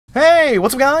Hey,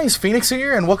 what's up guys? Phoenix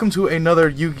here, and welcome to another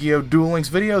Yu-Gi-Oh! Duel Links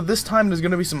video. This time there's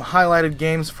going to be some highlighted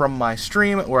games from my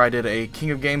stream, where I did a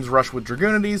King of Games rush with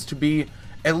Dragunities to be,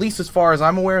 at least as far as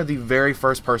I'm aware, the very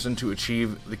first person to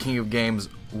achieve the King of Games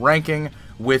ranking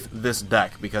with this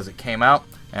deck, because it came out,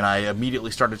 and I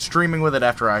immediately started streaming with it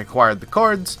after I acquired the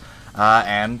cards,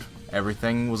 and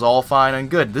everything was all fine and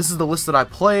good. This is the list that I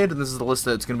played, and this is the list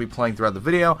that it's going to be playing throughout the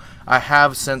video. I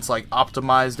have since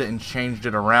optimized it and changed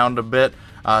it around a bit.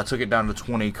 Took it down to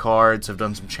 20 cards, have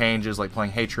done some changes like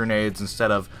playing Hatronades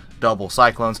instead of double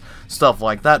Cyclones, stuff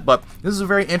like that. But this is a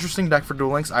very interesting deck for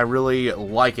Duel Links. I really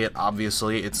like it,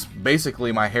 obviously. It's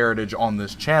basically my heritage on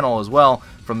this channel as well,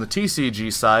 from the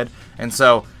TCG side. And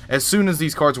so, as soon as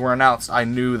these cards were announced, I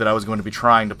knew that I was going to be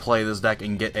trying to play this deck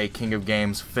and get a King of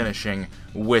Games finishing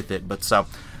with it. But so,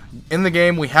 in the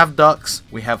game, we have Ducks,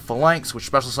 we have Phalanx, which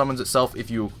special summons itself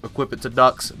if you equip it to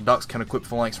Ducks. Ducks can equip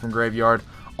Phalanx from Graveyard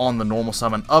on the normal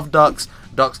summon of Ducks.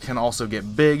 Ducks can also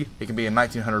get big. It can be a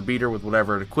 1900 beater with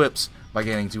whatever it equips by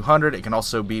gaining 200. It can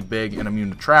also be big and immune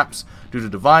to traps due to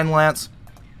Divine Lance.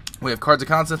 We have Cards of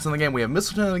Constants in the game. We have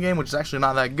Mistletoe in the game, which is actually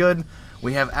not that good.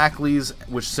 We have Acklys,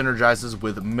 which synergizes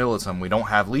with Militum. We don't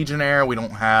have Legionnaire. We don't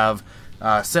have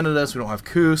Synodus. We don't have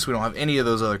Koos. We don't have any of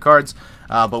those other cards.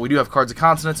 But we do have Cards of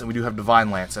Consonants, and we do have Divine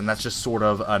Lance, and that's just sort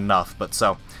of enough. But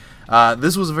so,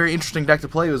 this was a very interesting deck to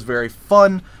play. It was very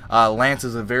fun. Lance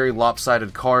is a very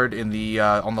lopsided card in the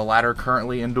on the ladder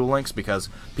currently in Duel Links, because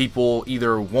people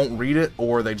either won't read it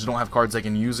or they just don't have cards they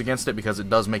can use against it, because it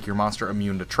does make your monster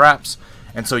immune to traps.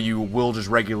 And so you will just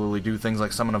regularly do things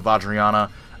like summon a Vajrayana,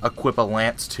 equip a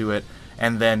Lance to it,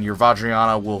 and then your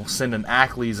Vajrayana will send an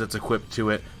Acklys that's equipped to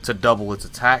it to double its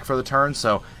attack for the turn.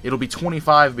 So it'll be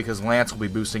 25 because Lance will be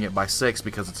boosting it by 6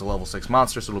 because it's a level 6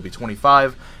 monster, so it'll be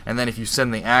 25. And then if you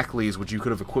send the Acklys, which you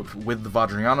could have equipped with the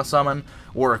Vajrayana summon,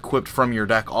 or equipped from your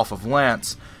deck off of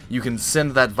Lance, you can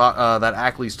send that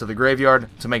Acklys to the graveyard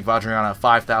to make Vajrayana a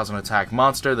 5,000 attack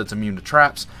monster that's immune to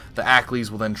traps. The Acklys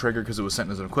will then trigger because it was sent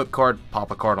as an equipped card,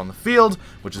 pop a card on the field,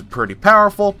 which is pretty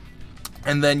powerful.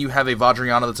 And then you have a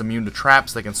Vajrayana that's immune to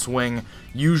traps that can swing,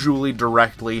 usually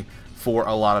directly, for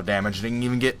a lot of damage. And it can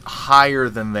even get higher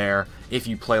than there if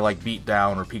you play like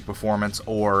Beatdown or Peak Performance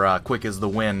or Quick as the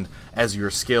Wind as your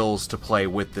skills to play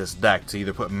with this deck, to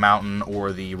either put Mountain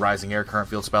or the Rising Air Current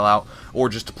field spell out, or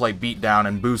just to play Beatdown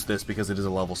and boost this because it is a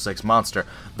level 6 monster.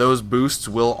 Those boosts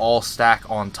will all stack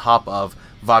on top of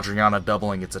Vajrayana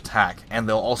doubling its attack, and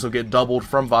they'll also get doubled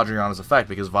from Vajrayana's effect,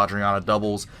 because Vajrayana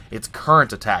doubles its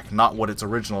current attack, not what its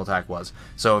original attack was.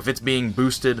 So if it's being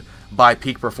boosted by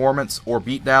Peak Performance or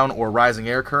Beatdown or Rising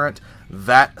Air Current,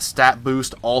 that stat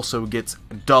boost also gets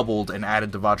doubled and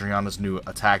added to Vajrayana's new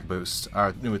attack boost,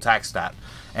 new attack stat.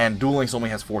 And Duel Links only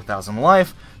has 4,000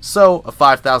 life, so a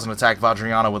 5,000 attack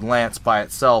Vajrayana with Lance by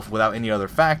itself without any other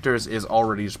factors is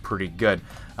already just pretty good.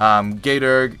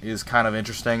 Gaydurg is kind of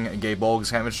interesting. Gaybolg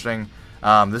is kind of interesting.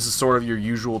 This is sort of your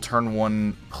usual turn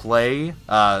 1 play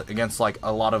against like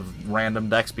a lot of random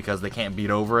decks, because they can't beat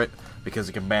over it, because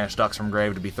it can banish Ducks from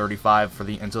grave to be 35 for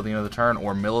until the end of the turn,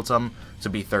 or Militum to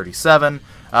be 37.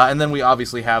 And then we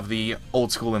obviously have the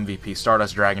old school MVP,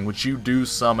 Stardust Dragon, which you do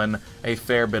summon a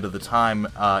fair bit of the time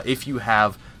if you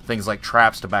have things like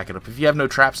traps to back it up. If you have no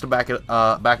traps to back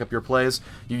up your plays,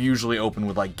 you usually open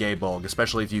with like Gaybolg,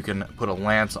 especially if you can put a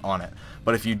Lance on it.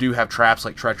 But if you do have traps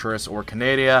like Treacherous or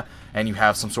Canadia, and you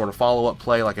have some sort of follow-up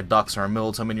play like a Ducks or a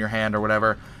Militum in your hand or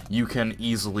whatever, you can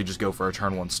easily just go for a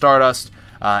turn 1 Stardust,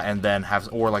 and then have,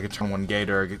 or like a turn 1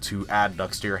 Gaydurg to add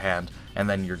Ducks to your hand, and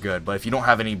then you're good. But if you don't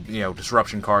have any,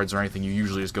 disruption cards or anything, you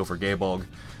usually just go for Gaybolg.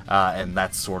 And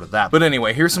that's sort of that. But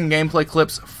anyway, here's some gameplay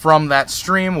clips from that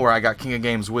stream where I got King of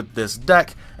Games with this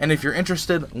deck. And if you're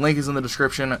interested, link is in the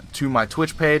description to my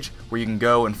Twitch page, where you can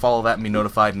go and follow that and be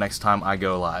notified next time I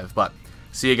go live. But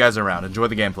see you guys around. Enjoy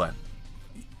the gameplay.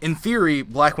 In theory,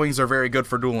 Blackwings are very good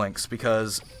for Duel Links,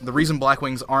 because the reason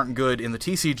Blackwings aren't good in the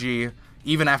TCG,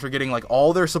 even after getting like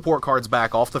all their support cards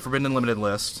back off the Forbidden Limited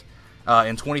list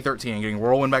in 2013, getting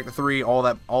Whirlwind back to 3, all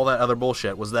that other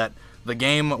bullshit, was that the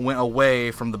game went away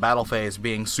from the battle phase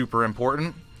being super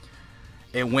important.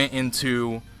 It went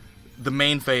into the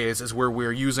main phase, is where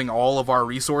we're using all of our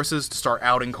resources to start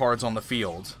outing cards on the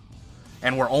field.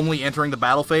 And we're only entering the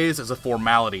battle phase as a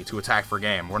formality to attack for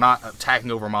game. We're not attacking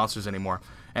over monsters anymore.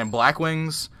 And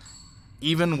Blackwings,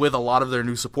 even with a lot of their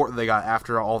new support that they got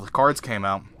after all the cards came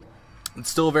out,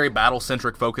 it's still a very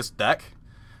battle-centric focused deck,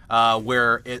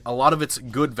 where a lot of its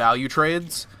good value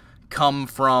trades come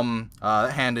from,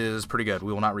 that hand is pretty good,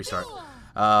 we will not restart.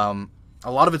 A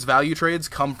lot of its value trades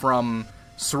come from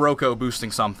Sirocco boosting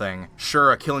something,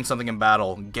 Shura killing something in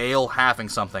battle, Gale halving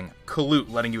something, Kalut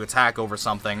letting you attack over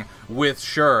something with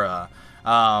Shura,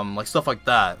 like stuff like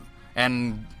that.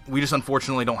 And we just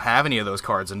unfortunately don't have any of those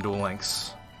cards in Duel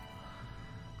Links.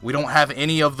 We don't have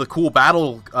any of the cool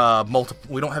battle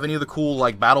we don't have any of the cool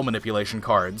like battle manipulation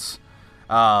cards.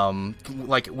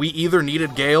 Like we either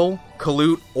needed Gale,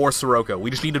 Kalut, or Sirocco.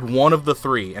 We just needed one of the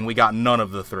three, and we got none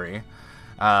of the three.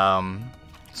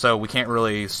 So we can't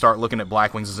really start looking at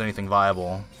Blackwings as anything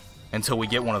viable until we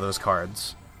get one of those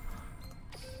cards.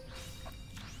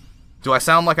 Do I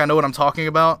sound like I know what I'm talking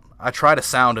about? I try to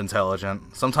sound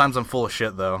intelligent. Sometimes I'm full of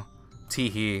shit, though.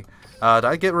 Tee-hee. Did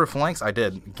I get rid of Phalanx? I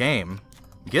did. Game.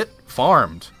 Get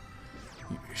farmed.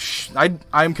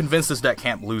 I'm convinced this deck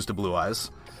can't lose to Blue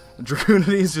Eyes.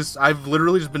 Dragunity's just... I've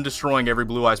literally just been destroying every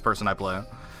Blue Eyes person I play.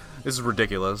 This is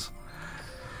ridiculous.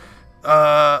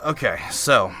 Okay,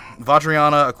 so...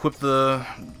 Vajrayana, equip the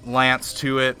Lance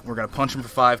to it. We're gonna punch him for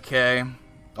 5k.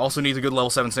 Also needs a good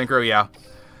level 7 Synchro, yeah.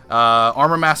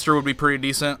 Armor Master would be pretty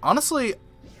decent. Honestly,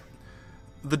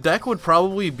 the deck would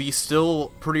probably be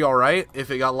still pretty alright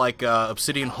if it got, like,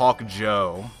 Obsidian Hawk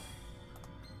Joe.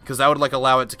 Because that would, like,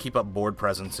 allow it to keep up board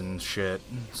presence and shit.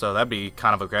 So that'd be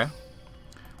kind of okay.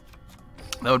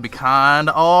 That would be kind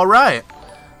of alright.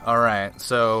 Alright,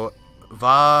 so...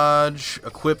 Vaj,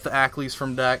 equip the Acklys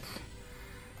from deck.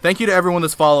 Thank you to everyone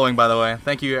that's following, by the way.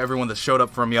 Thank you to everyone that showed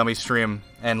up from Yummy stream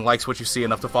and likes what you see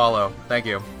enough to follow. Thank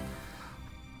you.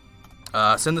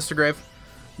 Send this to Grave.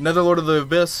 Netherlord of the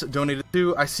Abyss donated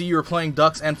 2. I see you were playing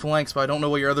Ducks and Phalanx, but I don't know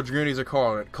what your other Dragunities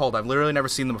are called. I've literally never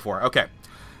seen them before. Okay.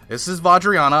 This is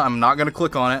Vajrayana. I'm not going to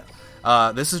click on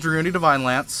it. This is Dragunity Divine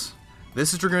Lance.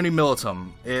 This is Dragunity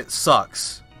Militum. It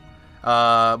sucks.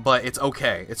 But it's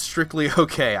okay. It's strictly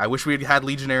okay. I wish we had had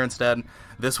Legionnaire instead.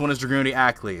 This one is Dragunity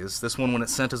Acklys. This one, when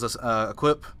it's sent as a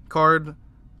equip card,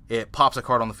 it pops a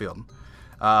card on the field.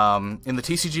 In the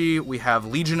TCG, we have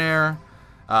Legionnaire,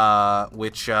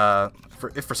 which,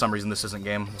 if for some reason this isn't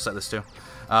game, we'll set this too.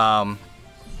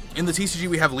 In the TCG,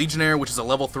 we have Legionnaire, which is a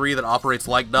level 3 that operates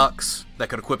like Ducks, that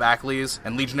could equip Acklys,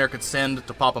 and Legionnaire could send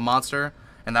to pop a monster,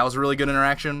 and that was a really good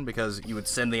interaction, because you would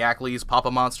send the Acklys, pop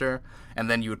a monster, and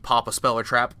then you would pop a spell or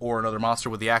trap or another monster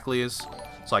with the Acklys.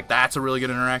 So, like, that's a really good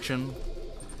interaction.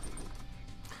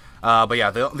 But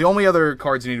yeah, the only other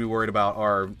cards you need to be worried about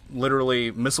are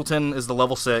literally Mistleton is the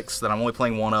level 6 that I'm only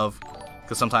playing one of,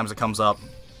 because sometimes it comes up.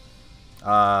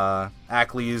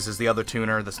 Acklys is the other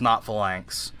tuner that's not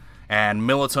Phalanx. And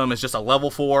Militum is just a level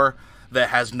 4 that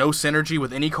has no synergy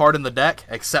with any card in the deck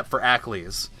except for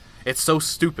Acklys. It's so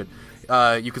stupid.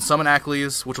 You can summon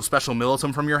Acklys, which will special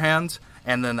Militum from your hand,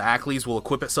 and then the Acklys will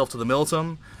equip itself to the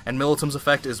Militum, and Militum's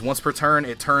effect is once per turn,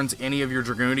 it turns any of your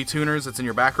Dragunity tuners that's in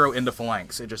your back row into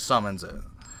Phalanx. It just summons it.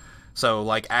 So,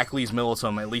 like, Acklys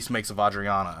Militum at least makes a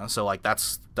Vajrayana, so, like,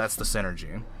 that's the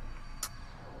synergy.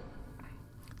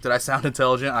 Did I sound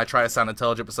intelligent? I try to sound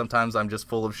intelligent, but sometimes I'm just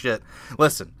full of shit.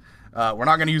 Listen, we're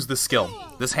not going to use this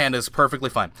skill. This hand is perfectly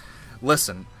fine.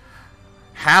 Listen,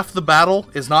 half the battle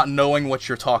is not knowing what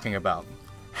you're talking about.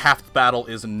 Half the battle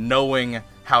is knowing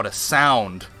how to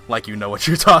sound like you know what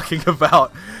you're talking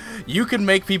about. You can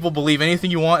make people believe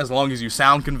anything you want as long as you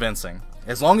sound convincing.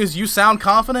 As long as you sound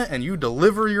confident and you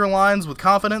deliver your lines with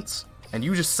confidence and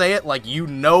you just say it like you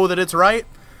know that it's right,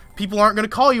 people aren't going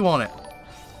to call you on it.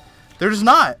 They're just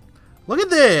not. Look at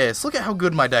this. Look at how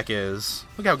good my deck is.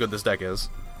 Look how good this deck is.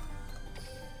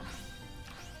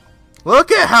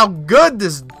 Look at how good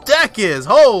this deck is.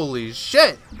 Holy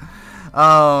shit.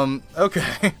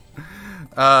 Okay.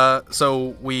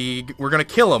 So we're gonna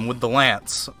kill him with the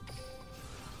Lance.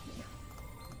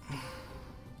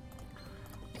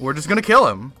 We're just gonna kill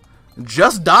him.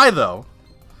 Just die, though.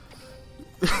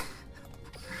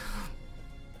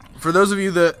 For those of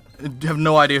you that have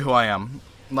no idea who I am,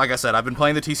 like I said, I've been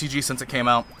playing the TCG since it came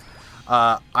out.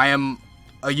 I am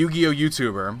a Yu-Gi-Oh!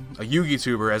 YouTuber. A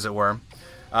Yu-Gi-Tuber, as it were.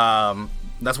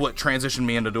 That's what transitioned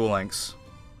me into Duel Links.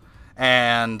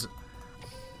 And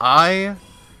I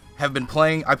have been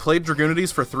playing... I played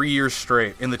Dragunities for 3 years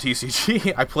straight in the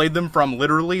TCG. I played them from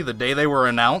literally the day they were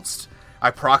announced.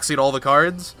 I proxied all the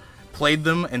cards, played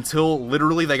them until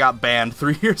literally they got banned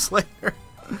 3 years later.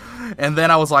 And then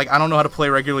I was like, I don't know how to play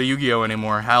regular Yu-Gi-Oh!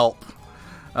 Anymore. Help.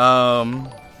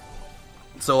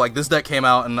 So, like, this deck came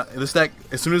out, and this deck,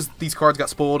 as soon as these cards got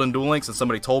spoiled in Duel Links and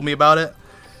somebody told me about it,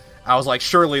 I was like,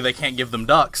 surely they can't give them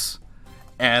Ducks.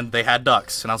 And they had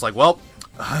Ducks. And I was like, well,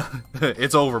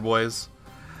 it's over, boys.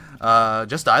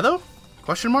 Just die, though?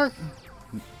 Question mark?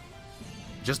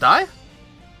 Just die?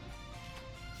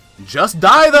 Just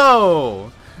die,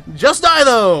 though! Just die,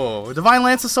 though! Divine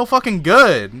Lance is so fucking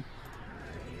good.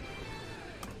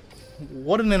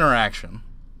 What an interaction.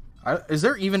 Is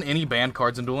there even any banned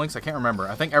cards in Duel Links? I can't remember.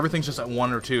 I think everything's just at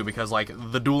 1 or 2 because, like,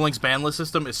 the Duel Links ban list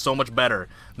system is so much better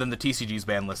than the TCG's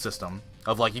ban list system.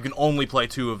 Of, like, you can only play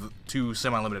 2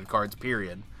 semi-limited cards,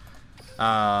 period.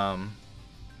 Like,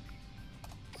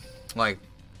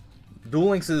 Duel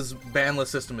Links' ban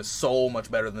list system is so much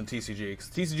better than TCG.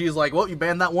 Cause TCG is like, well, you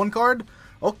banned that one card?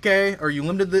 Okay. Or you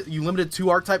limited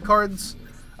 2 archetype cards?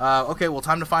 Okay, well,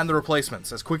 time to find the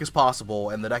replacements as quick as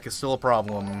possible, and the deck is still a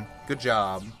problem. Good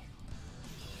job.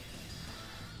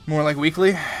 More like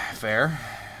weekly? Fair.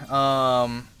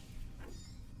 Oh,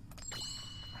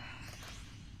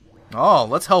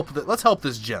 let's help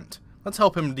this gent. Let's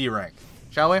help him D-rank,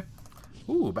 shall we?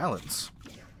 Ooh, balance.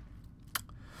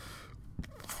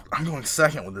 I'm going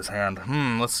second with this hand.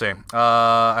 Let's see.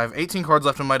 I have 18 cards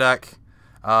left in my deck.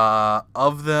 I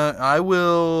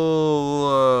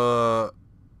will,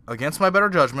 against my better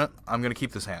judgment, I'm going to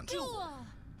keep this hand.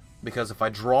 Because if I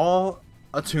draw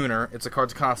a tuner, it's a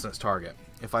card's consonants target.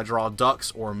 If I draw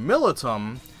Dux or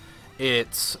Militum,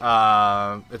 it's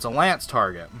a Lance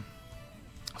target.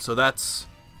 So that's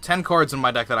 10 cards in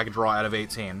my deck that I could draw out of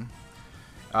 18.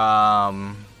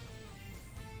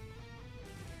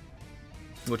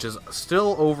 Which is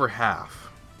still over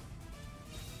half.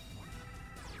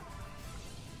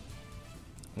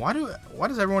 Why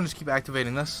does everyone just keep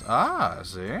activating this? Ah,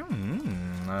 see?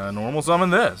 Normal summon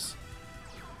this.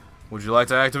 Would you like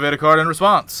to activate a card in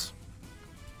response?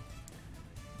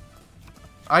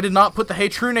 I did not put the Hey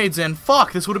Trunades in.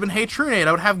 Fuck, this would have been Hey Trunade.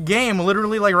 I would have game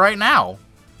literally like right now.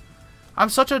 I'm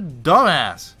such a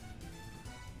dumbass.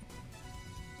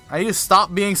 I need to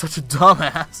stop being such a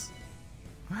dumbass.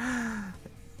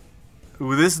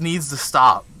 Ooh, this needs to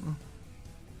stop.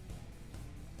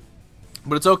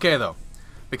 But it's okay though.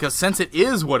 Because since it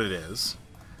is what it is,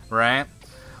 right?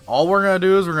 All we're going to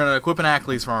do is we're going to equip an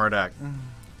Ackley's from our deck.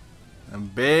 A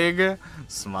big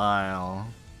smile.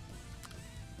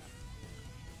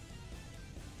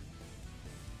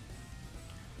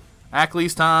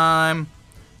 Ackley's time.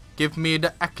 Give me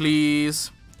the Ackley's.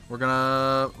 We're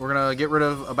gonna get rid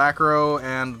of a back row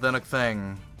and then a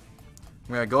thing.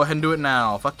 I'm gonna go ahead and do it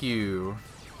now. Fuck you.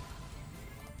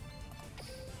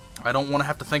 I don't want to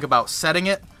have to think about setting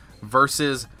it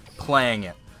versus playing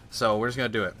it. So we're just gonna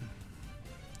do it.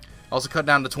 Also cut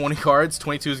down to 20 cards.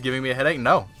 22 is giving me a headache.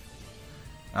 No.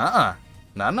 No.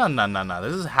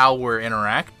 This is how we're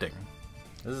interacting.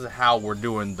 This is how we're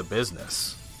doing the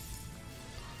business.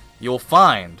 You'll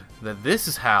find that this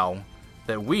is how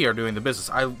that we are doing the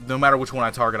business. No matter which one I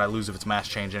target, I lose if it's mass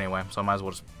change anyway, so I might as well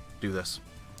just do this.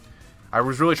 I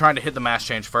was really trying to hit the mass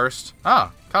change first.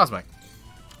 Ah, Cosmic.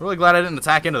 Really glad I didn't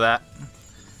attack into that.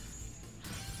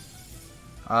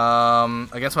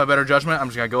 Against my better judgment, I'm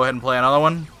just going to go ahead and play another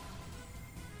one.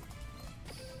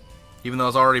 Even though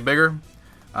it's already bigger.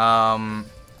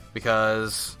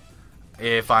 Because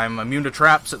if I'm immune to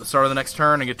traps at the start of the next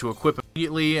turn and get to equip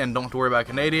immediately and don't have to worry about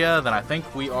Canadia, then I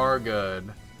think we are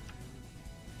good.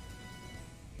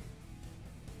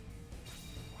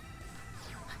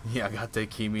 Yeah, Agate,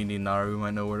 Kimi, ni Naru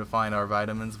might know where to find our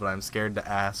vitamins, but I'm scared to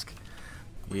ask.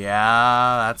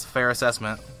 Yeah, that's a fair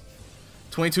assessment.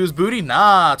 22 is booty?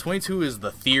 Nah, 22 is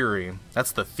the theory.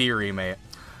 That's the theory, mate.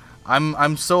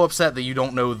 I'm so upset that you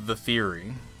don't know the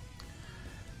theory.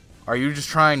 Are you just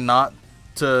trying not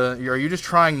to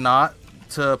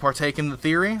partake in the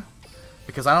theory?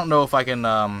 Because I don't know if I can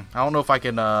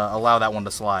allow that one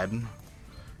to slide.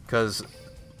 Because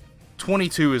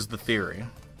 22 is the theory.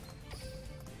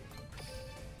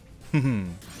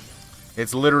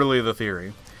 It's literally the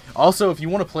theory. Also, if you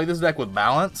want to play this deck with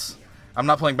balance, I'm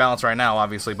not playing balance right now,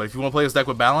 obviously, but if you want to play this deck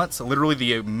with balance, literally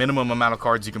the minimum amount of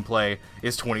cards you can play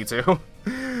is 22.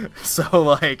 So,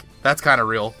 like, that's kind of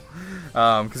real.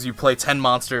 Because you play 10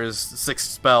 monsters, 6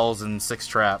 spells, and 6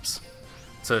 traps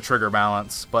to trigger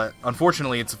balance. But,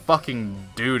 unfortunately, it's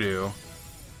fucking doo-doo.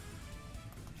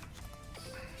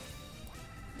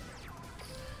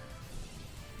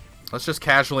 Let's just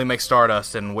casually make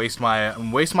Stardust and waste my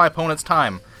opponent's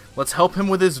time. Let's help him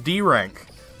with his D rank.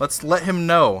 Let's let him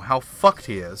know how fucked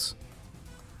he is.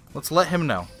 Let's let him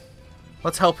know.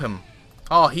 Let's help him.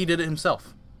 Oh, he did it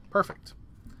himself. Perfect.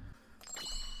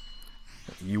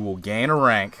 You will gain a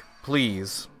rank.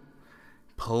 Please.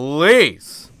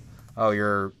 Please! Oh,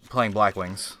 you're playing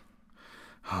Blackwings.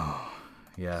 Oh,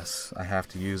 yes. I have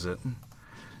to use it.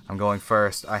 I'm going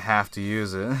first. I have to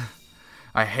use it.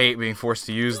 I hate being forced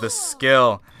to use this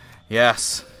skill.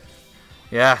 Yes.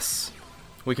 Yes.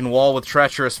 We can wall with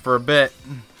Treacherous for a bit.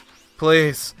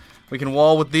 Please. We can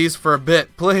wall with these for a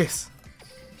bit. Please.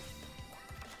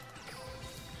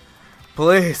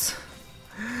 Please.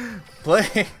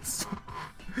 Please.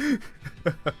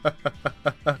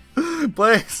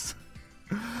 Place.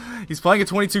 He's playing a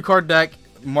 22 card deck.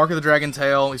 Mark of the Dragon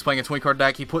Tail. He's playing a 20 card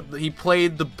deck. He put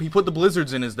the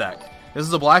Blizzards in his deck. This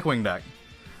is a Blackwing deck.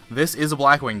 This is a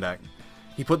Blackwing deck.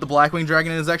 He put the Blackwing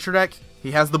Dragon in his extra deck.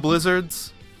 He has the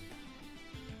Blizzards.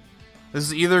 This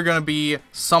is either going to be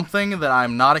something that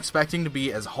I'm not expecting to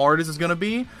be as hard as it's going to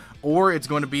be, or it's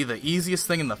going to be the easiest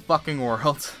thing in the fucking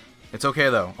world. It's okay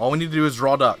though. All we need to do is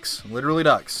draw ducks. Literally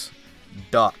ducks.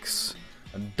 Ducks.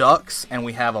 Ducks, and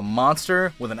we have a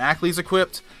monster with an Ackley's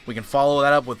equipped. We can follow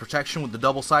that up with protection with the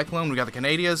double Cyclone. We got the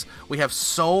Canadias. We have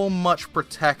so much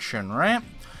protection, right?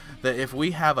 That if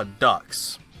we have a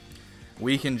ducks,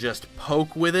 we can just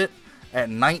poke with it at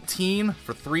 19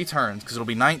 for 3 turns, because it'll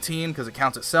be 19 because it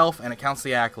counts itself and it counts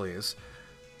the Ackley's.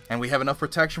 And we have enough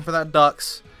protection for that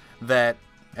ducks that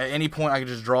at any point I can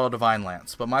just draw a Divine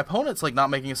Lance. But my opponent's like not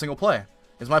making a single play.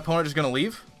 Is my opponent just going to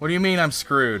leave? What do you mean I'm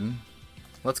screwed?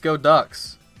 Let's go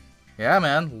ducks. Yeah,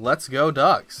 man. Let's go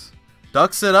ducks.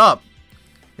 Ducks it up.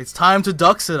 It's time to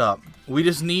ducks it up. I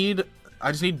just need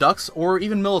ducks or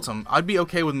even Militum. I'd be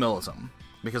okay with Militum,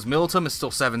 because Militum is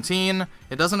still 17.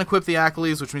 It doesn't equip the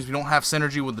Ackley's, which means we don't have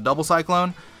synergy with the double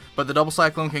Cyclone, but the double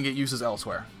Cyclone can get uses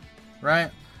elsewhere, right?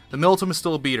 The Militum is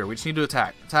still a beater. We just need to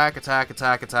attack. Attack, attack,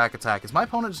 attack, attack, attack. Is my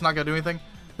opponent just not going to do anything?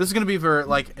 This is going to be very,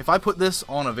 like, if I put this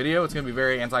on a video, it's going to be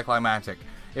very anticlimactic.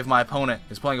 If my opponent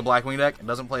is playing a Blackwing deck and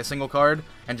doesn't play a single card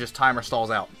and just timer stalls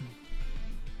out.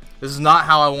 This is not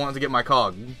how I want to get my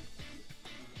cog.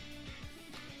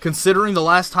 Considering the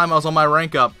last time I was on my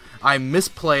rank up, I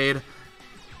misplayed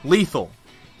lethal.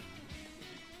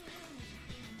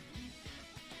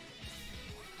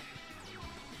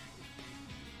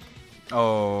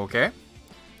 Okay.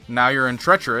 Now you're in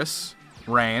treacherous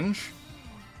range.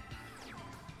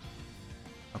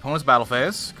 Opponent's battle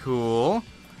phase. Cool.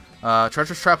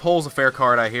 Treacherous Trap Hole is a fair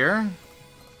card, I hear.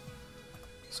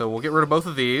 So we'll get rid of both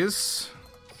of these.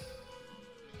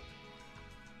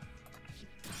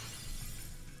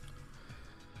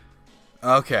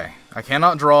 Okay. I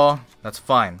cannot draw. That's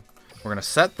fine. We're going to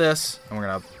set this, and we're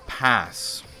going to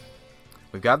pass.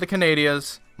 We've got the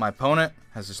Canadias. My opponent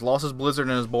has just lost his Blizzard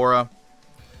and his Bora.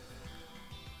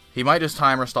 He might just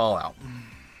timer stall out.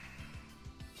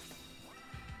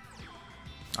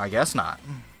 I guess not.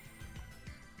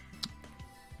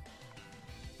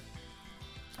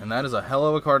 And that is a hell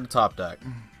of a card to top deck.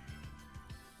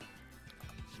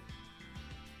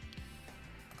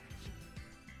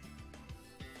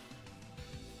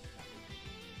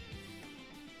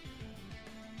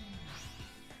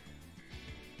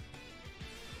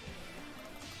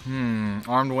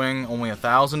 Armed Wing, only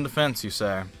 1,000 defense, you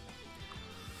say?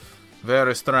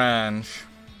 Very strange.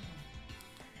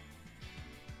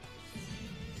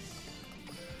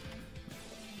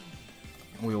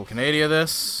 We will Canadia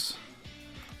this.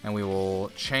 And we will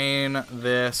chain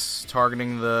this,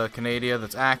 targeting the Canadia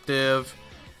that's active,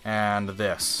 and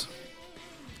this.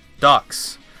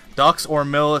 Ducks. Ducks or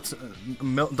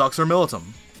Militum.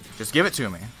 Just give it to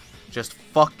me. Just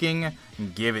fucking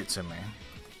give it to me.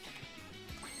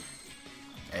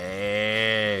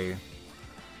 Hey.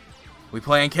 We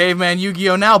playing Caveman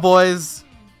Yu-Gi-Oh! Now, boys.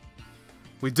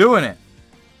 We doing it.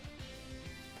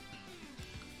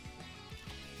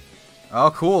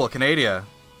 Oh, cool, Canadia.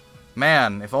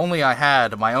 Man, if only I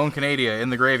had my own Canadia in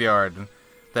the graveyard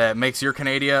that makes your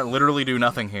Canadia literally do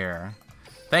nothing here.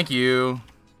 Thank you.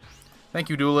 Thank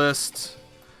you, Duelist.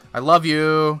 I love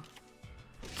you.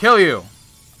 Kill you.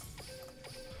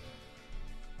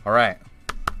 Alright.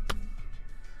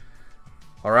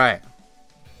 Alright.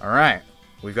 Alright.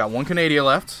 We've got one Canadia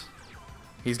left.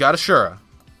 He's got Ashura.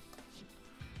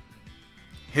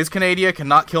 His Canadia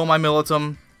cannot kill my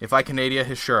Militum if I Canadia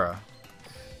his Shura.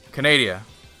 Canadia.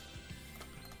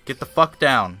 Get the fuck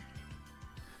down.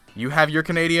 You have your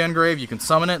Canadia engraved, you can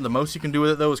summon it. The most you can do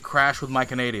with it, though, is crash with my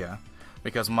Canadia.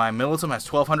 Because my Militum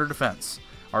has 1,200 defense.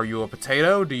 Are you a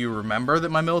potato? Do you remember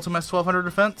that my Militum has 1,200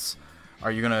 defense?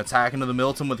 Are you going to attack into the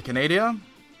Militum with the Canadia?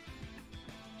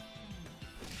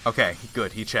 Okay,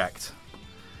 good, he checked.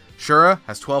 Shura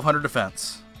has 1,200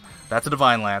 defense. That's a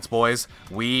Divine Lance, boys.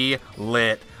 We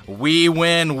lit. We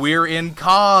win. We're in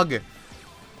Cog.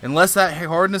 Unless that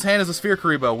card in his hand is a Sphere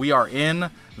Karibo, we are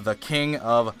in the King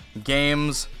of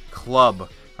Games Club.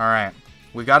 Alright.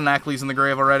 We've got an Ackley's in the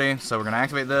grave already, so we're going to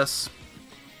activate this.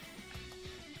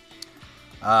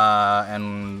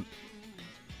 And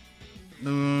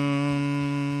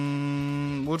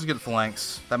we'll just get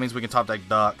Phalanx. That means we can top deck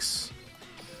Ducks.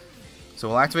 So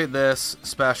we'll activate this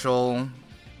special.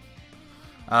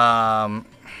 The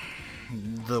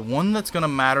one that's going to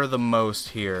matter the most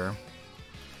here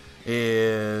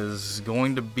is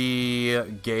going to be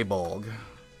Gaybulg.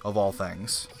 of all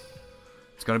things.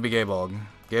 It's going to be Gaybulg.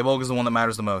 Gaybulg is the one that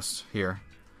matters the most here.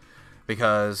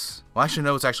 Because, well, actually,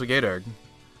 no, it's actually Gatorg.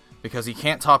 Because he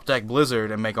can't top deck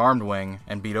Blizzard and make Armed Wing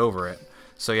and beat over it.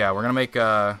 So yeah, we're gonna make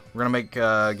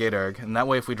Gatorg, and that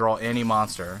way, if we draw any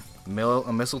monster, a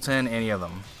Mistleton, any of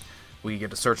them, we get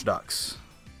to search ducks.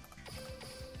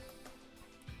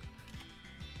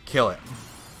 Kill it.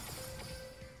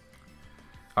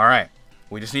 All right,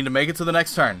 we just need to make it to the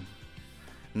next turn.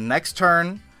 Next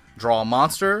turn, draw a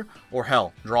monster, or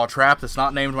hell, draw a trap that's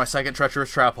not named my second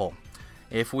treacherous trap hole.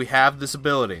 If we have this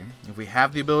ability, if we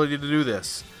have the ability to do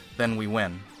this, then we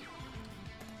win.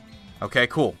 Okay,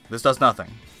 cool. This does nothing.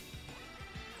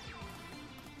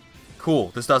 Cool,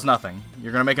 this does nothing.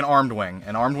 You're going to make an Armed Wing.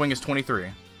 An Armed Wing is 23.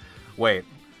 Wait.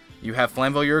 You have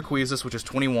Flamvell Uraquizis, which is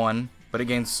 21, but it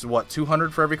gains, what,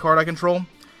 200 for every card I control? And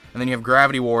then you have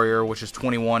Gravity Warrior, which is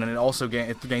 21, and it also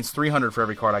gains 300 for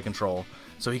every card I control.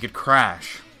 So he could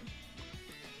crash.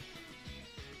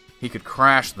 He could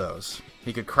crash those.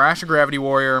 He could crash a Gravity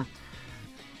Warrior,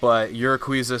 but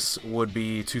Uraquizis would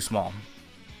be too small.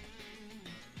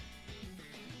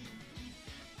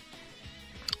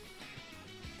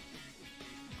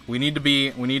 We need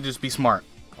to just be smart.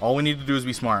 All we need to do is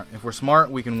be smart. If we're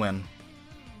smart, we can win.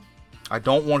 I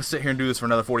don't want to sit here and do this for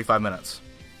another 45 minutes.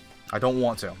 I don't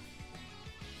want to.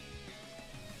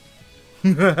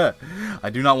 I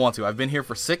do not want to. I've been here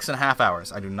for 6.5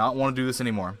 hours. I do not want to do this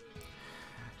anymore.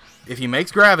 If he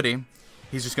makes Gravity,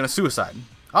 he's just going to suicide.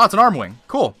 Oh, it's an Arm Wing.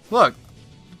 Cool. Look.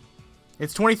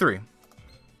 It's 23.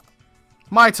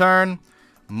 My turn.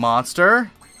 Monster.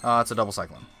 It's a double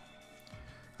Cyclone.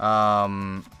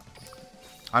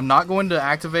 I'm not going to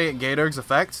activate Gatorg's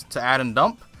effect to add and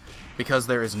dump, because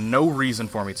there is no reason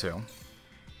for me to.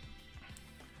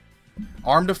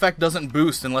 Armed effect doesn't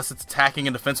boost unless it's attacking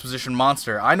a defense position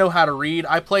monster. I know how to read.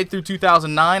 I played through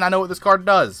 2009. I know what this card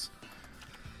does.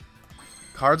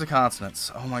 Cards of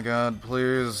Consonants. Oh my god,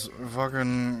 please.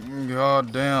 Fucking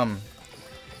goddamn.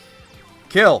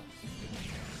 Kill.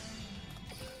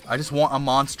 I just want a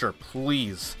monster,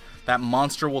 please. That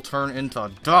monster will turn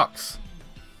into ducks.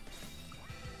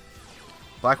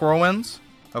 Black Whirlwinds?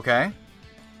 Okay.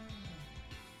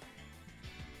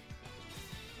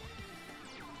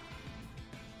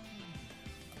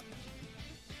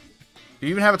 Do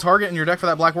you even have a target in your deck for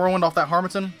that Black Whirlwind off that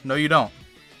Harmattan? No, you don't.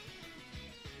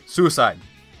 Suicide.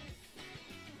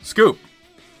 Scoop.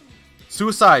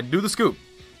 Suicide. Do the scoop.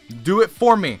 Do it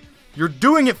for me. You're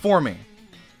doing it for me.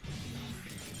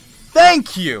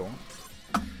 Thank you.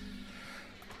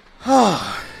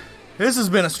 This has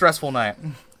been a stressful night.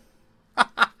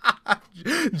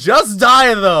 Just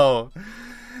die, though.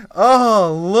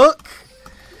 Oh, look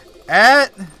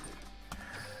at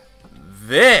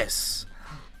this.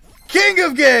 King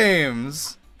of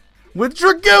Games with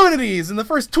Dragunities. In the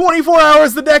first 24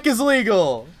 hours, the deck is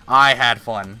legal. I had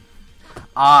fun.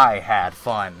 I had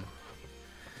fun.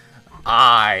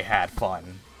 I had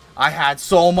fun. I had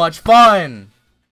so much fun.